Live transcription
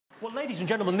Well, ladies and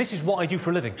gentlemen, this is what I do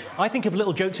for a living. I think of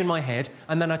little jokes in my head,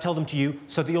 and then I tell them to you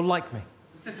so that you'll like me.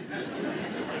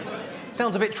 It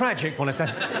sounds a bit tragic when I say...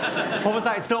 What was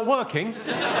that? It's not working?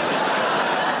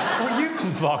 Well, you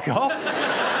can fuck off.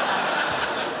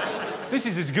 This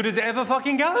is as good as it ever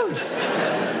fucking goes.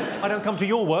 I don't come to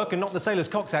your work and knock the sailors'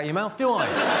 cocks out your mouth, do I?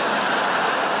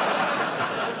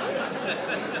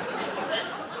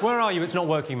 Where are you? It's not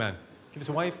working, man. Give us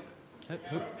a wave.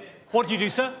 What do you do,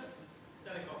 sir?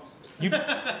 You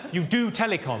do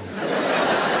telecoms?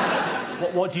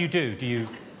 What do you do? Do you...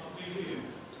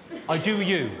 I do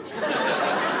you.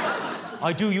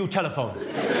 I do you telephone.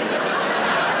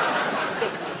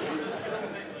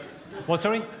 What,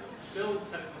 sorry? Build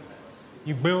telephone.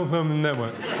 You build them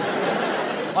networks.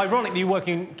 Ironically, you work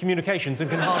in communications and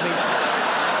can hardly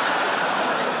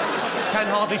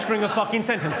string a fucking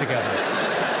sentence together.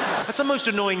 That's the most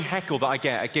annoying heckle that I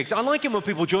get at gigs. I like it when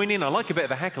people join in. I like a bit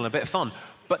of a heckle and a bit of fun.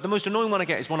 But the most annoying one I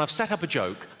get is when I've set up a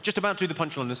joke, just about to do the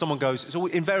punchline, and someone goes,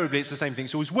 invariably it's the same thing.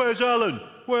 It's always, where's Alan?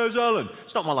 Where's Alan?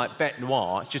 It's not my, like, bête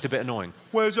noir. It's just a bit annoying.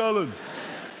 Where's Alan?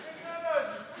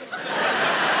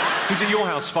 Who's at your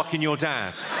house fucking your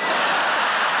dad?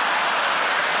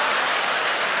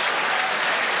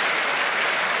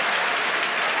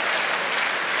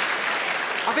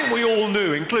 I think we all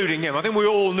knew, including him, I think we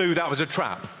all knew that was a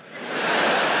trap.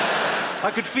 I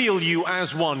could feel you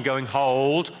as one going,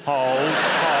 hold, hold,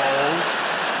 hold.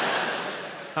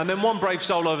 And then one brave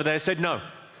soul over there said, no.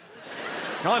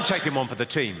 I'm taking one for the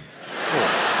team. Or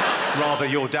rather,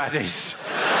 your dad is.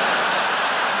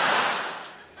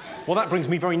 Well, that brings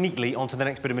me very neatly onto the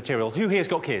next bit of material. Who here's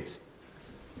got kids?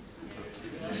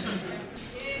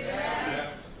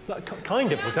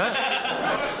 Kind of, was that?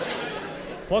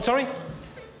 What, sorry?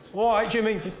 All right,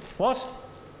 Jimmy. What?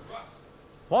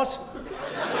 What?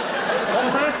 What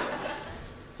was that?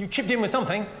 You chipped in with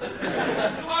something. Go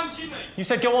on, Jimmy. You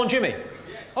said, go on, Jimmy?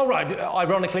 Yes. Oh, right,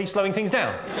 ironically, slowing things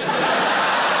down.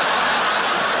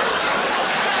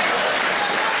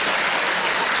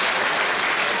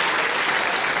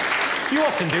 You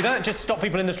often do that, just stop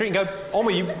people in the street and go, on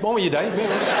with you, Dave.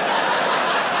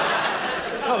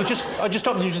 Oh, I just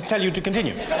stopped and just tell you to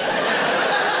continue.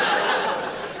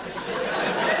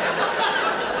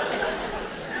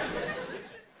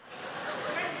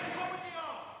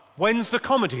 When's the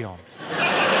comedy on?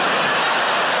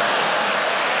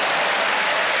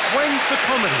 When's the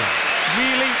comedy on?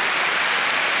 Really?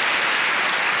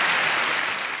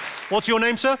 What's your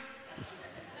name, sir?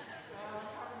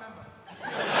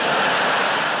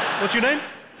 What's your name?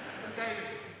 David.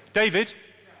 David?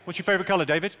 What's your favourite colour,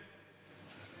 David?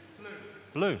 Blue.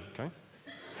 Blue, OK.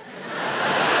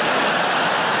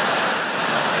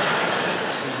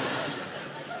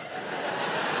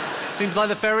 Seems like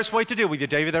the fairest way to deal with you,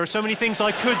 David. There are so many things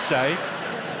I could say.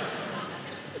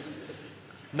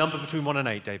 Number between 1 and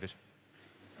 8, David.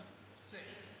 6.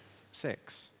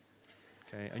 6.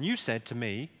 OK, and you said to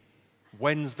me,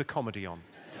 when's the comedy on?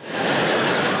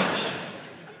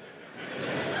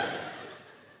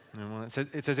 Well,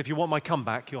 it says, if you want my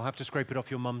comeback, you'll have to scrape it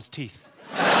off your mum's teeth.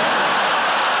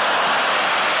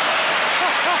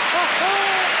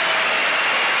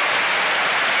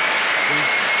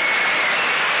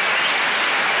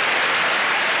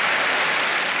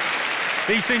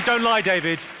 These things don't lie,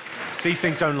 David. These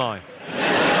things don't lie.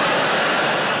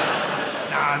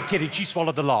 Nah, I'm kidding. She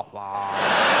swallowed the lot. Wow.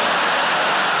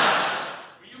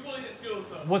 Were you bullied at school,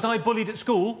 sir? Was I bullied at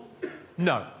school?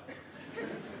 No.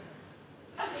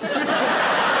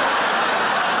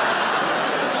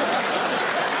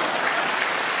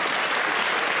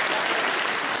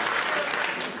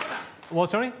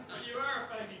 What, sorry? You are a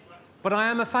faggy twat. But I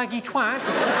am a faggy twat.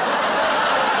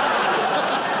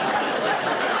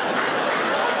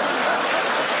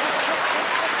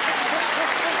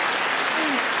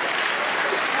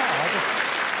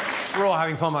 We're all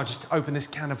having fun. I'll just open this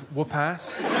can of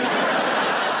whoop-ass.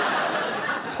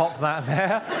 Pop that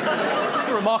there.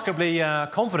 You're remarkably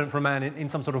confident for a man in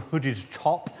some sort of hooded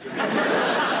top.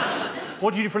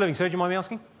 What do you do for a living, sir? Do you mind me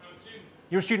asking? I'm a student.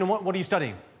 You're a student, and what are you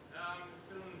studying? I'm still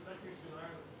in secondary school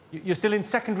in Ireland. You're still in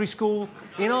secondary school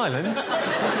in Ireland?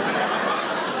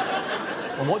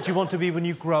 And what do you want to be when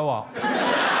you grow up?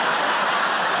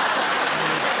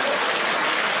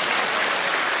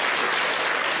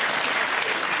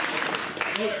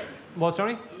 Lawyer. What,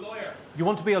 sorry? A lawyer. You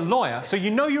want to be a lawyer, so you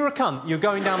know you're a cunt. You're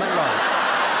going down that road.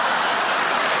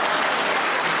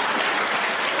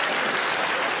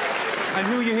 And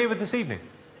who are you here with this evening?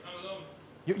 I'm alone.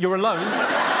 You're alone?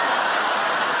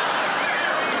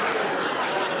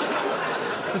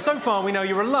 So far we know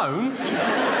you're alone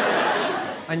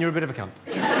and you're a bit of a cunt.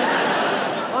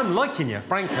 I'm liking you,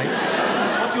 frankly.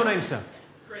 What's your name, sir?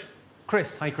 Chris.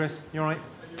 Chris. Hey, Chris. You all right?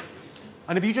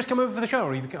 And have you just come over for the show,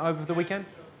 or have you come over for the weekend?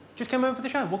 Just come over for the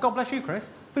show. Well, God bless you,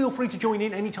 Chris. Feel free to join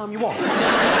in any time you want.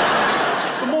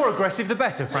 The more aggressive, the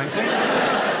better, frankly.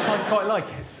 I quite like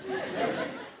it.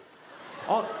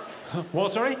 Oh,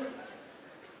 what, sorry?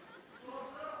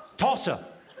 Tosser.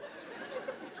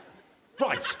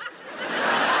 Right.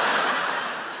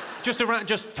 Just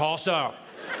tosser.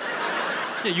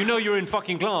 Yeah, you know you're in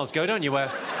fucking Glasgow, don't you,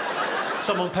 where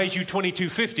someone pays you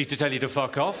 $22.50 to tell you to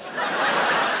fuck off?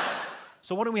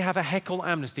 So why don't we have a heckle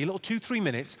amnesty, a little 2-3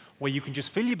 minutes where you can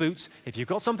just fill your boots. If you've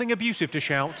got something abusive to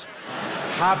shout,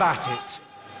 have at it.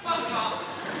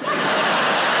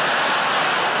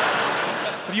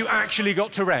 Have you actually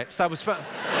got Tourette's? That was so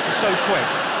quick.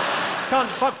 Cunt,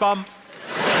 fuck bum.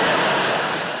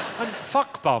 And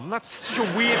fuck bum, that's such a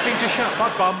weird thing to shout.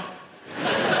 Fuck bum.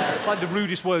 Like the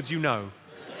rudest words you know.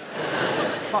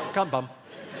 Fuck, cunt bum.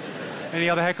 Any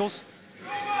other heckles?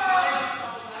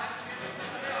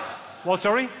 What,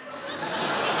 sorry?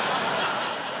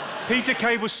 Peter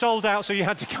Kay was sold out, so you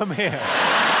had to come here.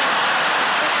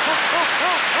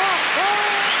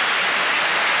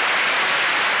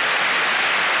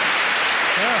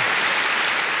 Yeah.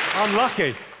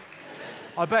 Unlucky.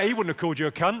 I bet he wouldn't have called you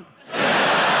a cunt.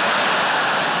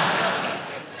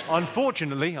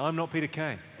 Unfortunately, I'm not Peter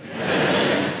Kay.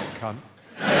 Cunt.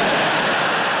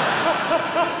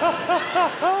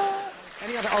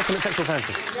 Any other ultimate sexual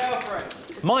fantasy?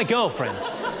 Girlfriend. My girlfriend?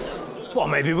 Well,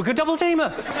 maybe we could double team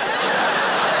her.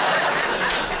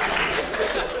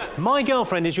 My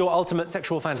girlfriend is your ultimate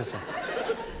sexual fantasy.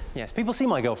 Yes, people see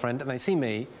my girlfriend and they see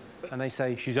me and they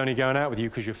say, she's only going out with you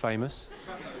because you're famous.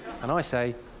 And I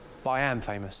say, but I am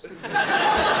famous.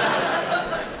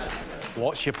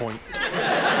 What's your point?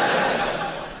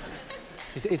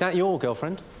 Is that your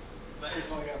girlfriend? That is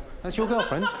my girlfriend. That's your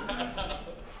girlfriend?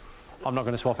 I'm not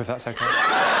going to swap if that's okay.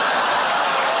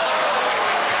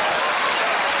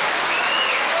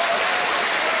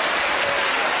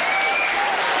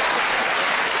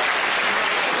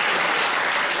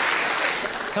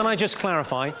 Can I just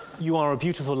clarify, you are a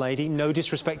beautiful lady, no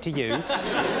disrespect to you,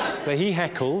 but he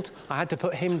heckled, I had to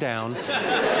put him down,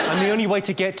 and the only way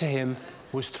to get to him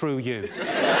was through you.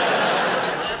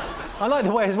 I like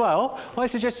the way as well, I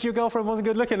suggested your girlfriend wasn't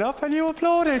good looking enough, and you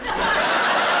applauded.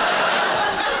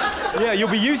 Yeah, you'll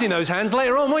be using those hands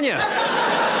later on, won't you?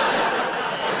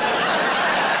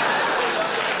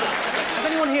 Has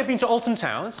anyone here been to Alton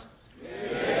Towers?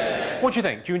 Yeah. What do you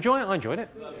think? Do you enjoy it? I enjoyed it.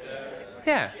 Loved it.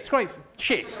 Yeah, it's great.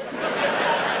 Shit.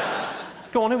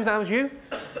 Go on, who was that? Was you?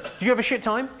 Did you have a shit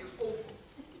time? It was awful.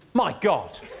 My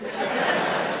God.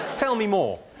 Tell me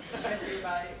more. We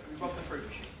robbed the fruit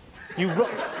machine.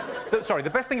 Sorry, the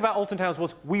best thing about Alton Towers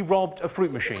was we robbed a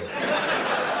fruit machine.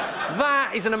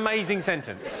 That is an amazing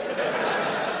sentence.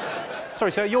 Sorry,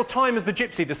 sir, your time as the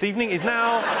gypsy this evening is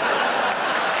now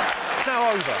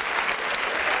over.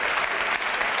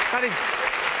 That is...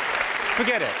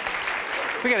 Forget it.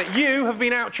 Forget it. You have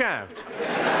been out-chavved.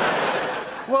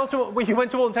 Well, you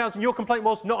went to Alton Towers and your complaint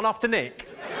was not enough to nick.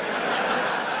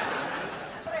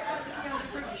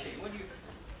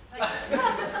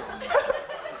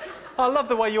 I love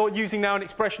the way you're using now an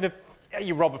expression of,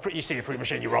 you see a fruit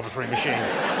machine, you rob a fruit machine.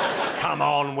 Come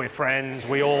on, we're friends,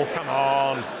 we all, come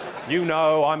on. You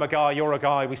know, I'm a guy, you're a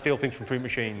guy, we steal things from fruit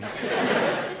machines.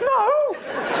 No!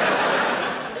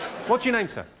 What's your name,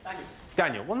 sir? Daniel.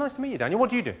 Daniel. Well, nice to meet you, Daniel. What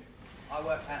do you do? I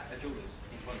work at a jeweller's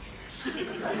in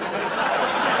Funchal.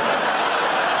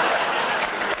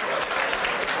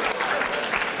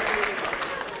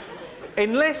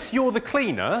 Unless you're the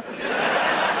cleaner,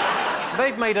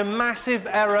 they've made a massive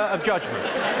error of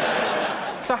judgment.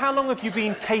 So how long have you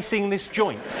been casing this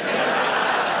joint?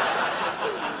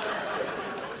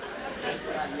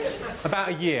 About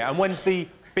a year. And when's the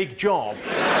big job?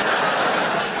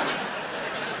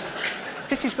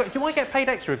 This is great. Do I get paid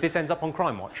extra if this ends up on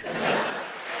Crime Watch?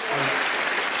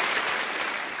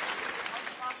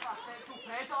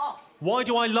 Why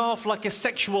do I laugh like a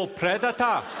sexual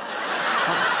predator?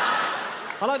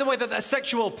 I like the way that a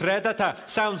sexual predator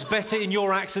sounds better in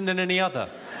your accent than any other.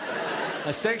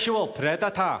 A sexual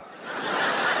predator.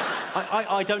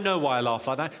 I don't know why I laugh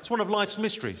like that. It's one of life's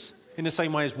mysteries. In the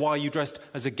same way as why you dressed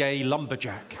as a gay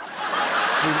lumberjack.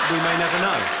 We may never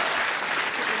know.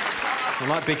 I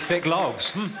like big, thick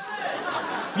logs.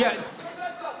 Yeah.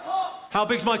 How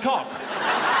big's my cock?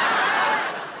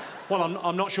 Well,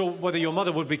 I'm not sure whether your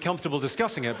mother would be comfortable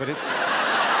discussing it, but it's...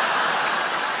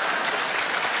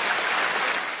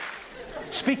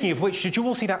 Speaking of which, did you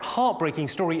all see that heartbreaking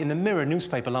story in the Mirror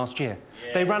newspaper last year?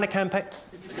 Yeah. They ran a campaign...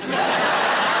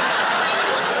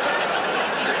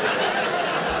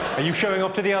 Are you showing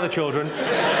off to the other children?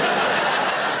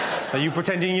 Are you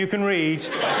pretending you can read?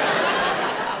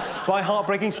 By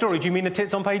heartbreaking story, do you mean the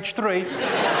tits on page 3?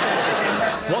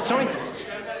 What, sorry?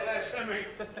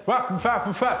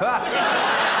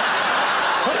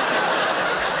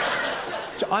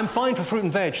 So I'm fine for fruit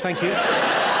and veg, thank you.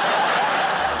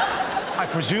 I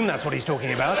presume that's what he's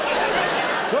talking about.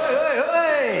 Hey, hey,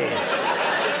 hey!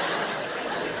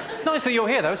 It's nice that you're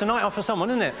here, though. It's a night off for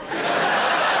someone, isn't it?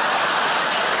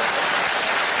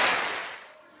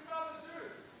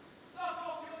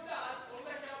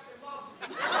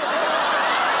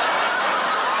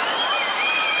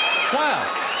 Wow.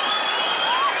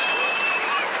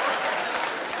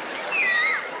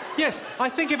 Yes, I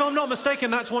think if I'm not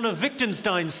mistaken, that's one of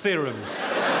Wittgenstein's theorems.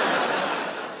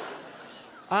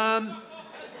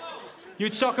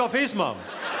 You'd suck off his mum.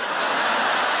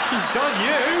 He's done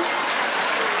you.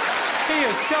 He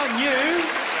has done you.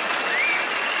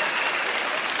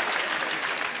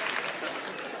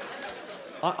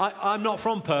 I'm not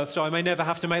from Perth, so I may never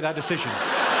have to make that decision.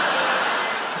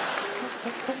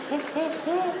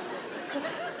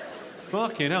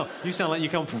 Fucking hell. You sound like you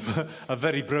come from a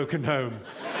very broken home.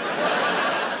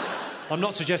 I'm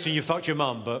not suggesting you fucked your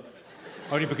mum, but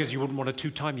only because you wouldn't want to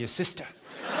two-time your sister.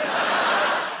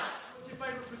 What's your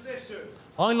favourite position?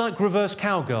 I like reverse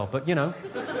cowgirl, but, you know,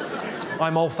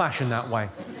 I'm old-fashioned that way.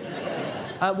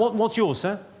 What's yours,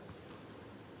 sir?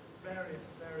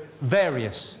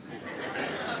 Various.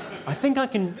 I think I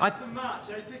can... It's a match,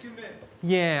 eh? Pick and mix.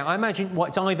 Yeah, I imagine,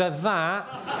 it's either that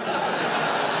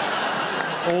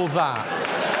or that.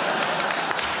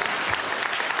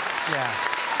 Yeah.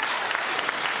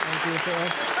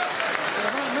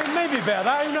 Maybe a bit of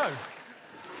that, who knows?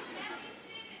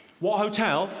 What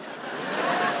hotel?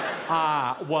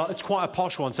 Well, it's quite a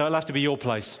posh one, so it'll have to be your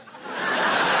place.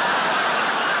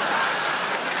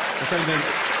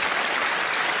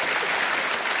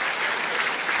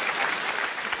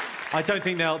 I don't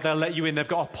think they'll let you in. They've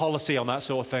got a policy on that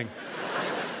sort of thing.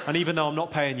 And even though I'm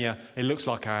not paying you, it looks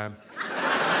like I am.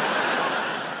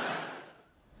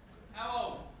 How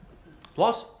old?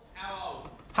 What? How old?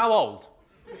 How old?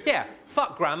 Yeah,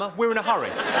 fuck grammar. We're in a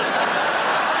hurry.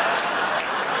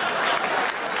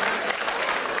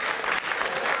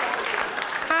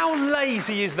 How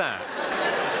lazy is that?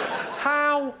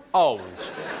 How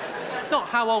old? Not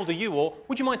how old are you, or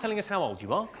would you mind telling us how old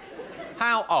you are?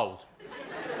 How old?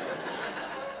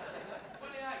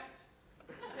 28.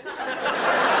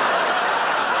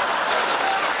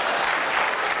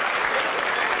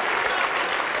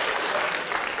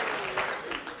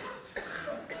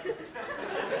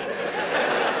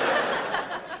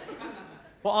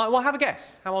 Well, have a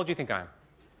guess. How old do you think I am?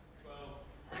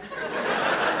 12.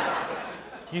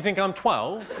 You think I'm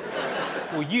 12?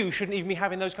 Well, you shouldn't even be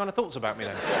having those kind of thoughts about me,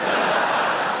 then.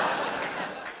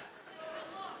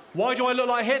 Why do I look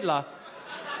like Hitler?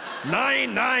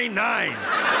 999.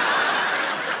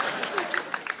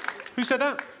 Who said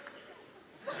that?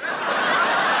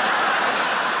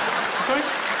 Sorry?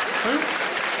 Who?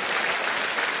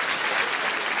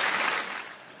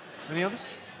 Any others?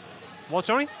 What,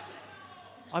 sorry?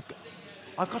 I've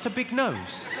got a big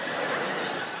nose.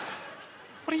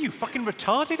 What are you, fucking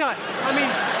retarded? I mean,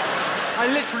 I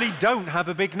literally don't have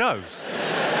a big nose.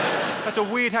 That's a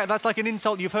weird... That's like an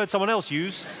insult you've heard someone else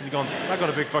use. And you've gone, I got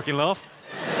a big fucking laugh.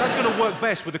 That's going to work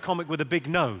best with a comic with a big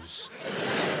nose.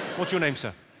 What's your name,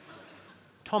 sir?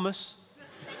 Thomas.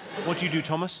 What do you do,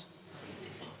 Thomas?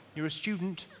 You're a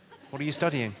student. What are you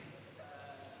studying?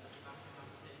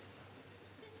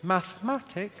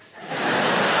 Mathematics?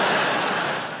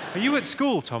 Are you at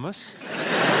school, Thomas?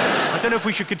 I don't know if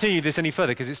we should continue this any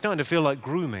further, because it's starting to feel like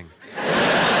grooming.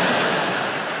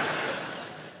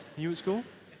 Are you at school?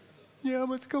 Yeah,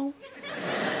 I'm at school.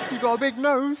 You got a big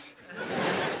nose.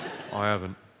 I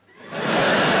haven't.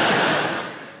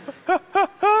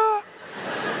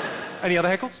 Any other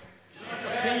heckles?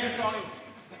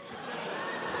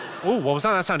 Oh, what was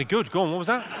that? That sounded good. Go on, what was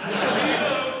that?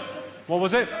 What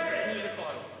was it?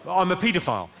 I'm a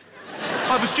paedophile.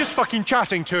 I was just fucking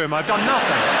chatting to him. I've done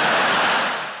nothing.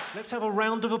 Let's have a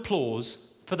round of applause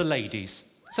for the ladies.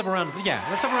 Let's have a round of... Yeah,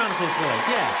 let's have a round of applause for the ladies.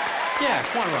 Yeah,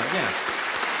 quite right, yeah.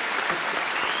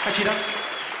 Actually,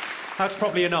 that's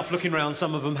probably enough. Looking around,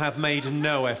 some of them have made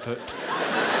no effort.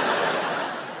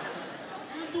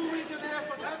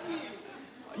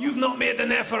 You've not made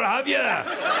an effort, have you?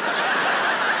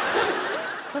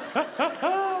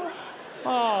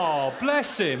 Oh,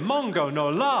 bless him. Mongo no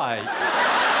lie.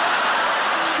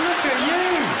 Look at you.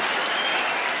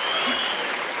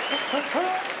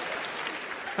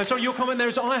 And so your comment there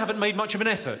is I haven't made much of an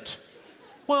effort.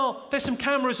 Well, there's some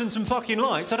cameras and some fucking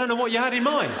lights. I don't know what you had in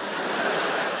mind.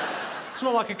 It's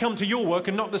not like I come to your work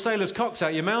and knock the sailors' cocks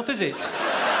out your mouth, is it?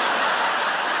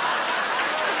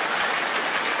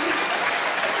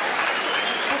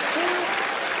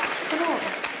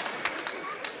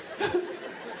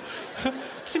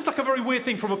 Seems like a very weird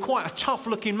thing from quite a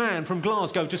tough-looking man from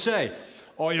Glasgow to say.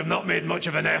 Oh, you've not made much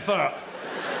of an effort.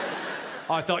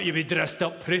 I thought you'd be dressed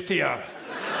up prettier.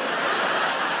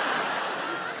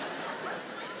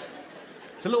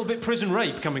 It's a little bit prison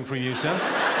rape coming from you, sir.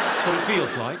 That's what it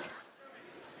feels like.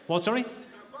 What, sorry?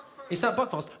 Is that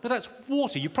buckfast? No, that's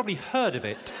water. You've probably heard of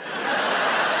it.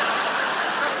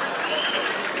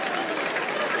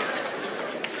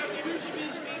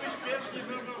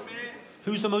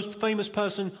 Who's the most famous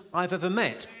person I've ever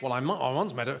met? Well, I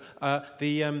once met her. Well,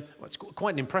 it's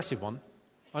quite an impressive one.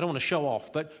 I don't want to show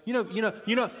off, but you know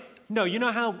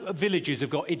how villages have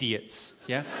got idiots,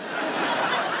 yeah?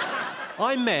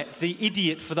 I met the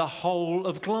idiot for the whole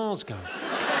of Glasgow.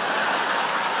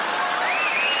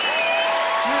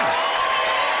 Yeah.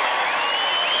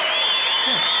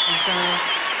 Yes,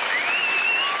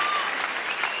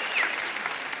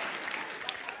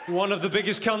 he's one of the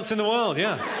biggest cunts in the world,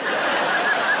 yeah.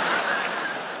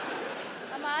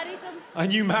 I married him.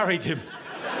 And you married him.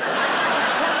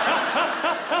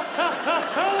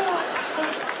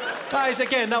 That is,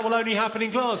 again, that will only happen in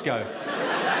Glasgow.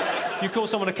 You call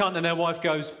someone a cunt and their wife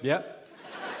goes, yep.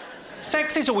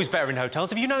 Sex is always better in hotels.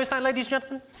 Have you noticed that, ladies and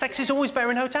gentlemen? Sex is always better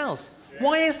in hotels.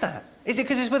 Why is that? Is it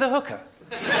because it's with a hooker?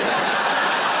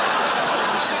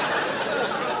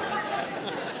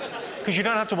 Because you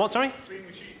don't have to what, sorry? Clean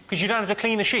the sheets. Because you don't have to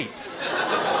clean the sheets.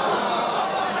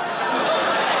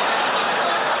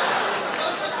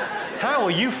 How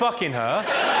are you fucking her?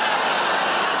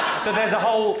 That there's a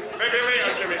whole... Maybe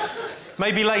later, Jimmy.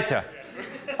 Maybe later.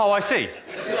 Oh, I see.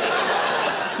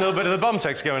 A little bit of the bum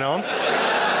sex going on.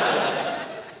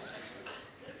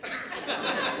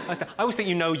 I always think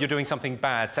you know you're doing something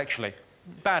bad sexually.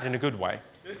 Bad in a good way.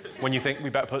 When you think we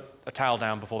better put a towel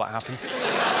down before that happens.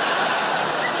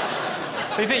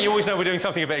 You think you always know we're doing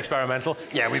something a bit experimental.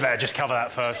 Yeah, we better just cover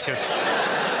that first, because...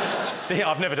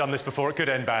 I've never done this before. It could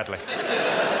end badly.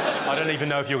 I don't even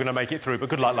know if you're going to make it through, but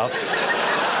good luck, love.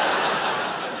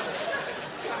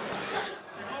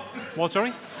 What,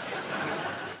 sorry?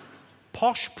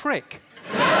 Posh prick.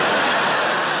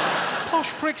 Posh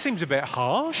prick seems a bit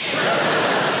harsh.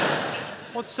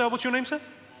 What's your name, sir?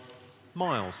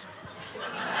 Miles.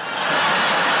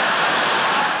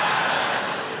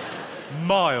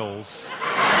 Miles.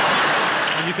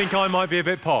 And you think I might be a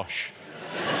bit posh?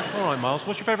 All right, Miles.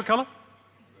 What's your favourite colour?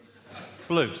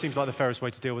 Blue. Seems like the fairest way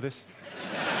to deal with this.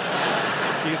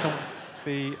 You get some...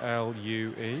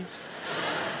 B-L-U-E.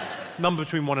 Number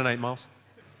between 1 and 8, Miles.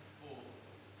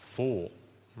 4.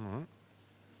 All right.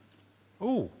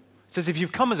 Ooh. It says if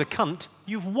you've come as a cunt,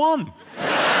 you've won.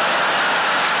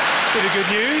 Bit of good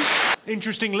news.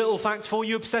 Interesting little fact for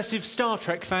you. Obsessive Star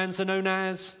Trek fans are known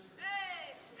as...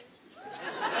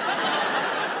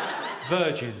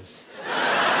 virgins.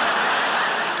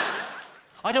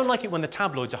 I don't like it when the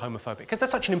tabloids are homophobic, because they're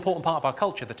such an important part of our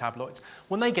culture, the tabloids.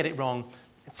 When they get it wrong,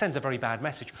 it sends a very bad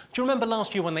message. Do you remember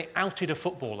last year when they outed a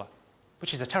footballer?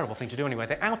 Which is a terrible thing to do anyway.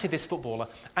 They outed this footballer,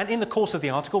 and in the course of the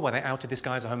article where they outed this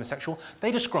guy as a homosexual,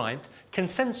 they described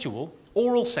consensual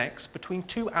oral sex between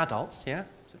two adults, yeah?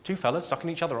 Two fellas sucking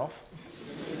each other off.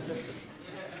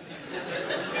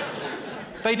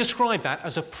 They described that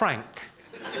as a prank.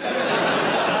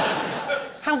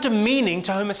 How demeaning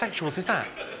to homosexuals is that?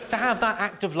 To have that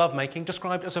act of lovemaking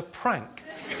described as a prank.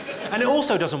 And it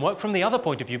also doesn't work from the other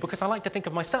point of view, because I like to think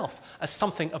of myself as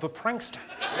something of a prankster.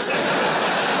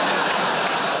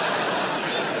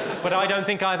 But I don't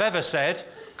think I've ever said,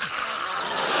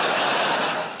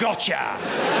 gotcha!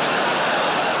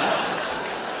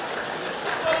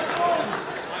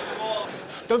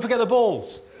 Don't forget the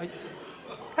balls.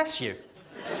 Bless you.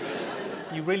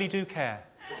 You really do care.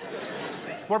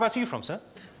 Whereabouts are you from, sir?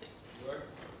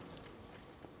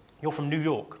 You're from New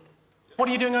York. What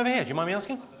are you doing over here? Do you mind me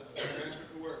asking?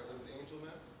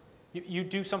 You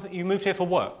do something... You moved here for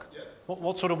work? Yeah.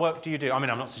 What sort of work do you do? I mean,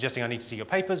 I'm not suggesting I need to see your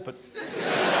papers, but...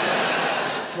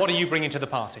 What are you bringing to the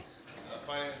party?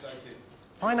 Finance, IT.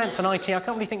 Finance and IT? I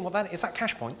can't really think what that is. Is that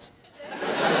cash points?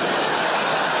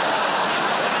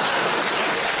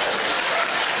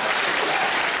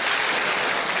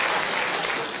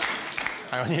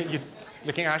 Hang on, you're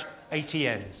looking at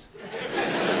ATMs.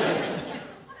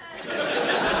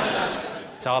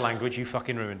 It's our language, you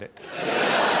fucking ruined it.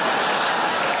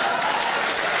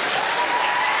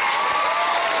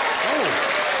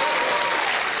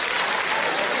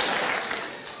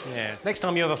 Yeah. Next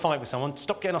time you have a fight with someone,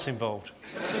 stop getting us involved.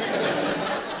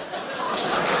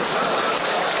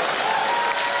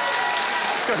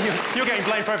 You're getting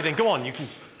blamed for everything. Go on, you can...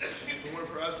 If it weren't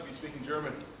for us, we'd be speaking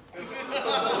German.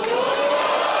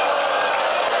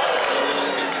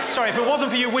 Sorry, if it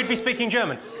wasn't for you, we'd be speaking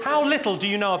German. How little do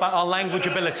you know about our language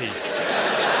abilities?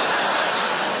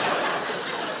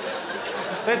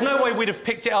 There's no way we'd have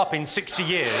picked it up in 60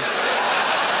 years.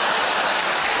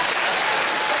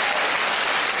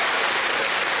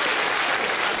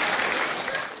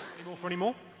 Any more for any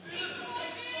more?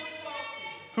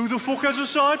 Who the fuck has a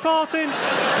side party?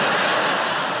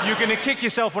 You're gonna kick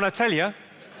yourself when I tell you.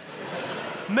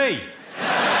 Me.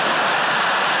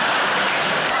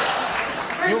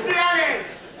 Bestiality!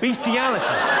 Bestiality.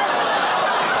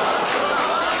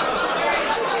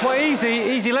 Well,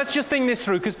 easy. Let's just think this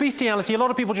through, because bestiality, a lot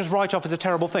of people just write off as a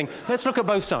terrible thing. Let's look at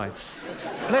both sides.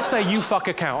 Let's say you fuck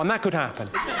a cow, and that could happen.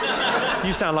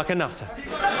 You sound like a nutter.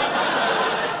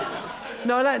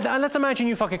 No, let's imagine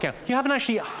you fuck a cow. You haven't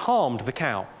actually harmed the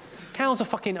cow. Cows are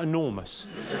fucking enormous.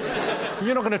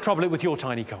 You're not going to trouble it with your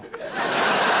tiny cock.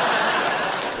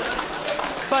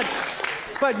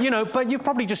 But you've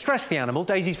probably distressed the animal.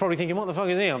 Daisy's probably thinking, what the fuck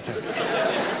is he up to?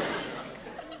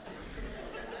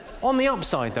 On the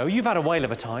upside, though, you've had a whale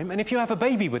of a time, and if you have a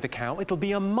baby with a cow, it'll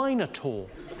be a minotaur.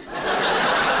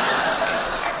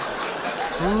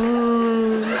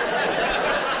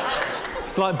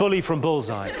 It's like Bully from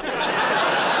Bullseye.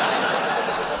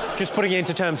 Just putting it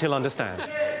into terms he'll understand.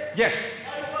 Yes?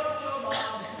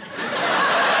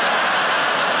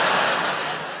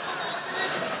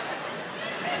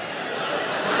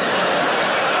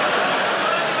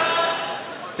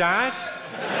 Dad?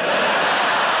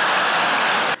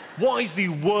 What is the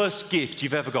worst gift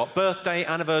you've ever got? Birthday,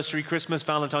 anniversary, Christmas,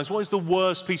 Valentine's. What is the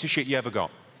worst piece of shit you ever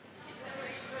got?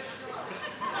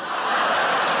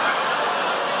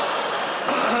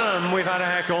 We've had a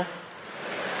heckle.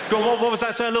 Go on, what was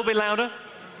that, sir? A little bit louder.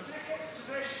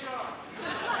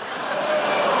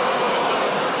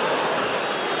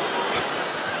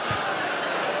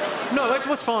 No,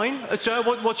 what's fine. Sir,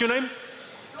 what's your name?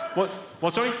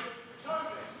 What, sorry?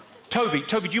 Toby,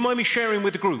 do you mind me sharing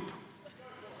with the group?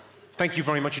 Thank you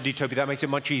very much indeed, Toby. That makes it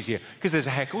much easier. Because there's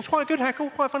a heckle. It's quite a good heckle,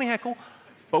 quite a funny heckle.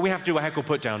 But we have to do a heckle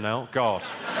put down now. God.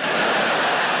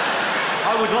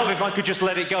 I would love if I could just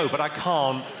let it go, but I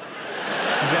can't.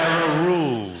 There are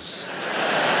rules.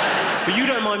 But you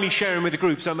don't mind me sharing with the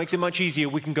group, so it makes it much easier.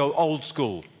 We can go old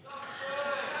school.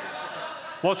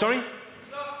 What, sorry?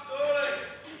 Stop stalling!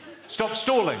 Stop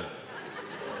stalling.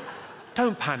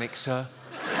 Don't panic, sir.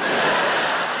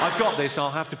 I've got this.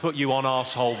 I'll have to put you on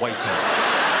arsehole waiting.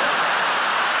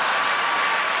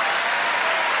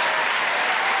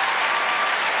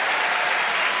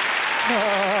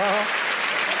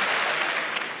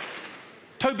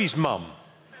 Toby's mum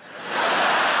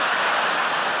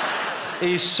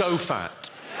is so fat.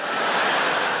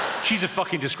 She's a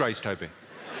fucking disgrace, Toby.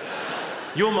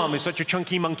 Your mum is such a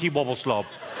chunky monkey wobble slob.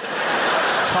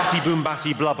 Fatty boom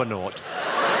batty blubbernaut.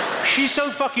 She's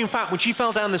so fucking fat, when she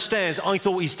fell down the stairs, I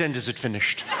thought EastEnders had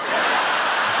finished.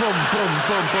 Boom, boom,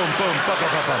 boom, boom, boom, bum,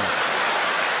 bum, bum, bum.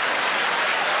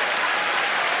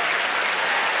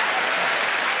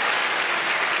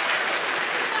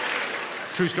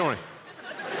 True story.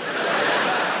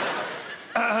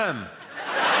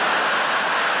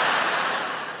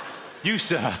 You,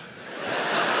 sir.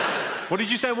 What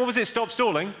did you say? What was it? Stop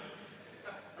stalling?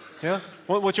 Yeah?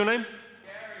 What's your name? Gary.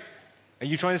 Are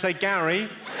you trying to say Gary?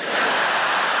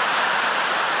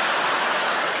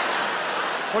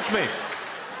 Watch me.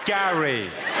 Gary.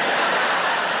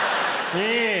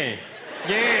 Yeah.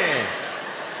 Yeah.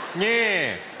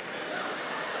 Yeah.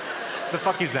 The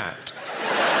fuck is that?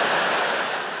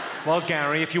 Well,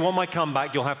 Gary, if you want my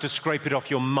comeback, you'll have to scrape it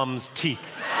off your mum's teeth.